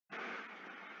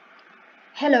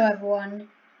Hello everyone,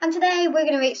 and today we're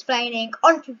going to be explaining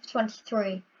on FIFA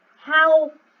 23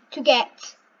 how to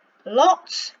get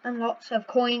lots and lots of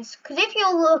coins. Because if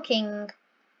you're looking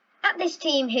at this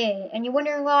team here and you're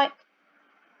wondering like,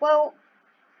 well,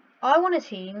 I want a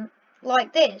team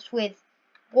like this with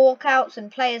walkouts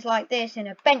and players like this and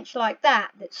a bench like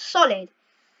that that's solid.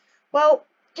 Well,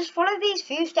 just follow these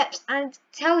few steps and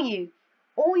tell you,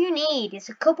 all you need is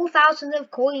a couple thousand of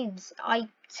coins. I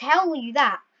tell you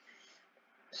that.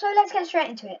 So let's get straight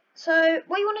into it. So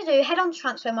what you want to do, head on to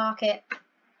transfer market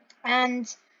and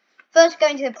first go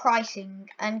into the pricing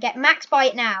and get max buy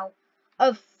it now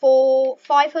of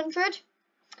 500,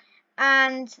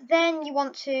 and then you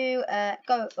want to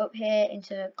go up here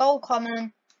into Gold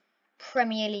Common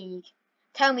Premier League.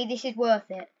 Tell me this is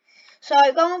worth it. So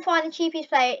go and find the cheapest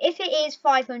player. If it is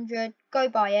 500, go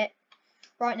buy it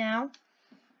right now.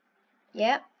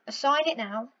 Yep, assign it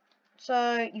now.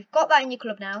 So you've got that in your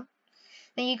club now.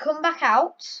 Then you come back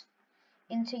out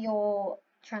into your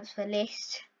transfer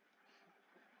list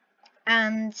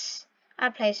and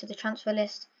add players to the transfer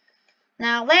list.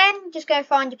 Now then, just go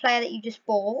find your player that you just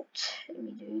bought. Let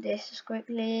me do this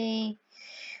quickly.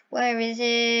 Where is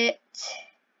it?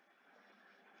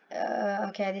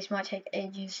 Okay, this might take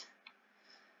ages.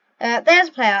 There's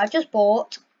a player I've just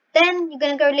bought. Then you're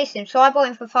going to go list him. So I bought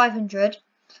him for 500.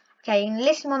 Okay, you can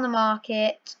list him on the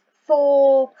market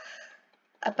for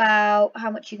about, how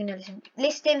much you're going to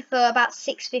list him for about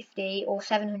 650 or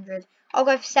 700. I'll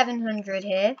go for 700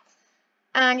 here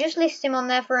and just list him on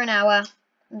there for an hour.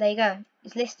 And there you go,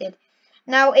 it's listed.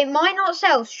 Now it might not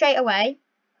sell straight away,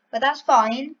 but that's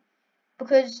fine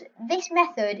because this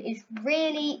method is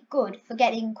really good for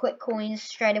getting quick coins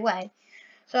straight away.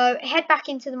 So head back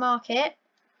into the market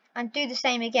and do the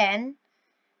same again.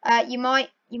 You might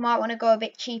want to go a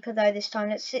bit cheaper though this time.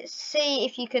 Let's see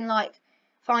if you can like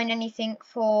find anything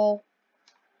for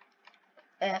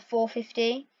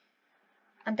 450,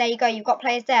 and there you go, you've got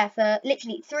players there for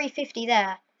literally 350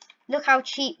 there. Look how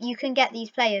cheap you can get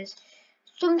these players.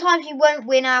 Sometimes you won't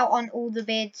win out on all the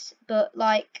bids, but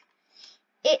like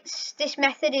this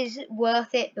method is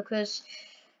worth it because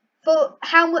for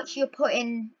how much you're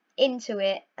putting into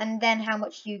it and then how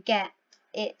much you get,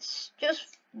 it's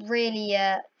just really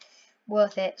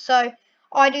worth it. So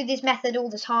I do this method all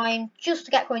the time just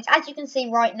to get coins. As you can see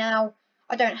right now,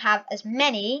 I don't have as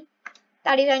many.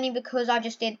 That is only because I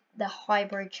just did the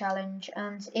hybrid challenge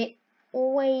and it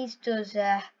always does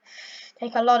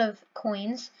take a lot of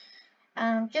coins.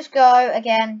 Just go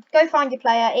again, go find your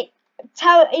player.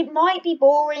 It might be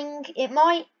boring. You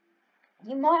might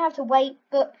have to wait,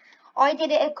 but I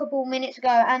did it a couple minutes ago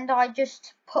and I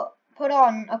just put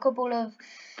on a couple of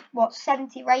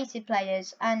 70 rated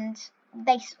players and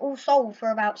they all sold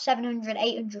for about 700,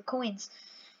 800 coins.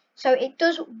 So it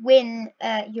does win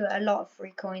you a lot of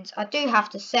free coins, I do have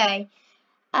to say.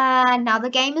 And now the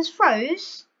game is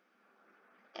froze.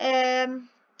 Anyway,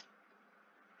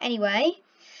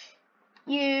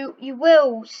 you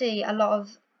will see a lot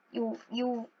of,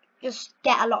 you'll just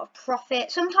get a lot of profit.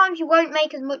 Sometimes you won't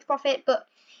make as much profit, but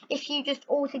if you just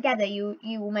all together, you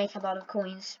will make a lot of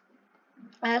coins.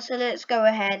 So let's go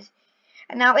ahead.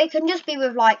 Now it can just be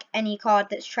with like any card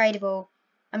that's tradable.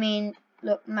 I mean,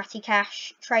 look, Matty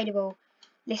Cash, tradable.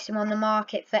 List him on the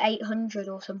market for 800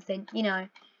 or something, you know.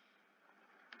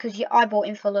 Because I bought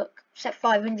him for, look, set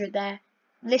 500 there.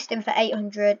 List him for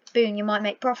 800, boom, you might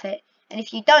make profit. And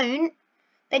if you don't,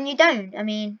 then you don't. I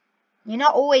mean, you're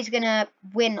not always going to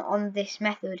win on this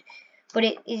method. But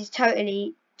it is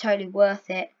totally worth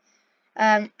it.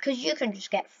 Because you can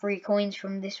just get free coins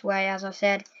from this way, as I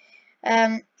said.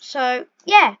 So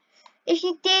yeah, if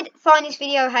you did find this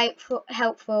video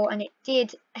helpful and it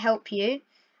did help you,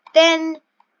 then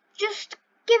just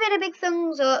give it a big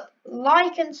thumbs up,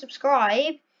 like and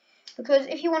subscribe, because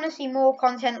if you want to see more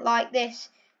content like this,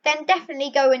 then definitely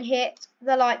go and hit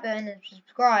the like button and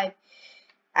subscribe.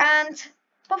 And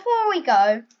before we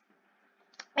go,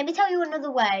 let me tell you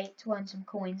another way to earn some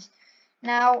coins.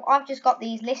 Now I've just got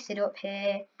these listed up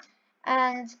here,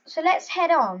 and so let's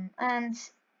head on. And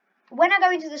when I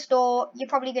go into the store, you're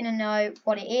probably going to know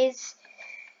what it is.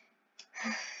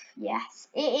 Yes,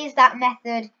 it is that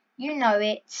method. You know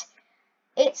it.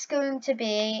 It's going to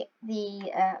be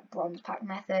the bronze pack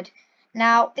method.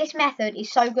 Now, this method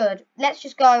is so good. Let's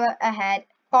just go ahead,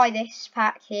 buy this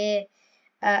pack here.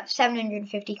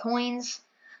 750 coins.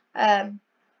 Here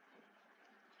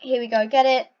we go, get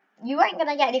it. You ain't going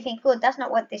to get anything good. That's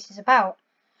not what this is about.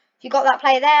 If you got that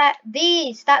player there,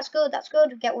 that's good,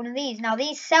 get one of these. Now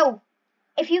these sell,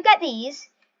 if you get these,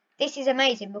 this is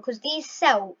amazing because these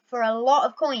sell for a lot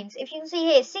of coins. If you can see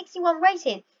here, 61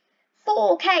 rated,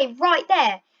 4k right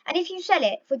there. And if you sell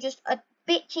it for just a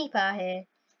bit cheaper here,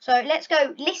 so let's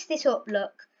go list this up,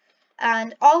 look,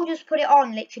 and I'll just put it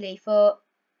on literally for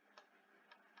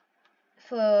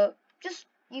just,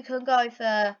 you can go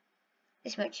for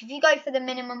this much. If you go for the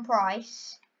minimum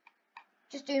price,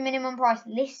 just do minimum price,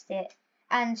 list it,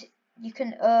 and you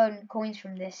can earn coins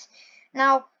from this.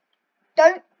 Now,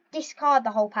 don't discard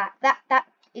the whole pack. That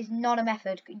is not a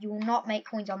method. You will not make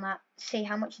coins on that. See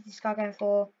how much is this guy going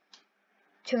for?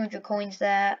 200 coins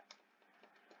there.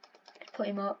 Let's put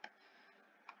him up.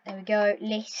 There we go.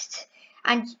 List,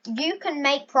 and you can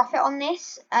make profit on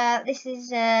this. This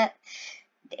is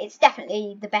it's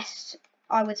definitely the best.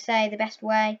 I would say the best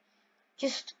way.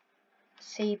 Just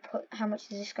see, put how much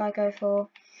does this guy go for,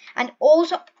 and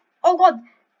also, oh god,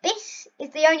 this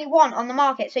is the only one on the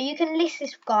market, so you can list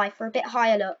this guy for a bit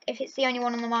higher. Look, if it's the only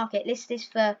one on the market, list this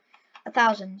for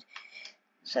 1,000.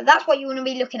 So that's what you want to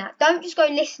be looking at. Don't just go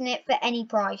listing it for any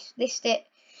price. List it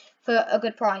for a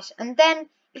good price, and then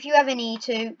if you ever need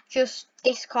to, just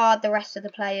discard the rest of the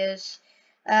players.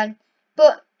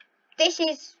 But this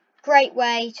is a great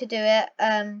way to do it.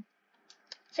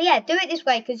 So yeah, do it this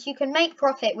way because you can make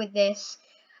profit with this.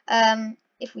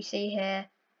 If we see here,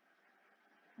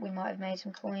 we might have made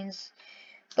some coins,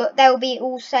 but they'll be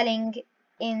all selling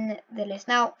in the list.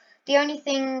 Now, the only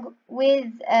thing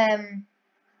with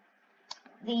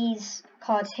these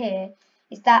cards here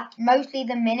is that mostly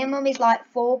the minimum is like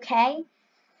 4k.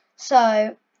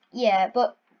 So yeah,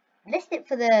 but list it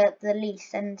for the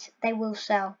least and they will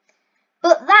sell.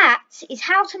 But that is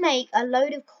how to make a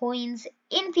load of coins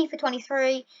in FIFA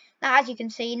 23. Now, as you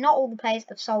can see, not all the players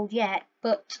have sold yet,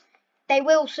 but they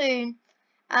will soon.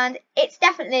 And it's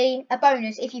definitely a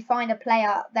bonus if you find a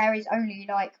player there is only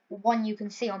like one you can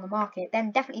see on the market.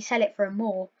 Then definitely sell it for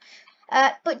more.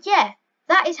 But yeah,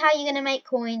 that is how you're going to make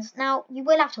coins. Now, you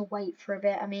will have to wait for a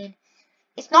bit. I mean,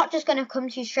 it's not just going to come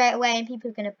to you straight away and people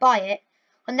are going to buy it.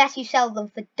 Unless you sell them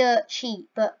for dirt cheap.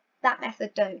 But that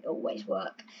method don't always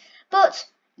work. But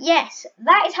yes,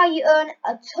 that is how you earn a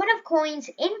ton of coins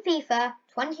in FIFA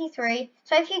 23.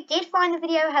 So if you did find the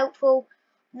video helpful,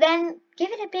 then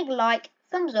give it a big like,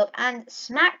 thumbs up, and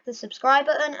smack the subscribe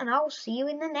button, and I will see you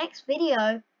in the next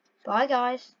video. Bye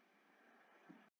guys.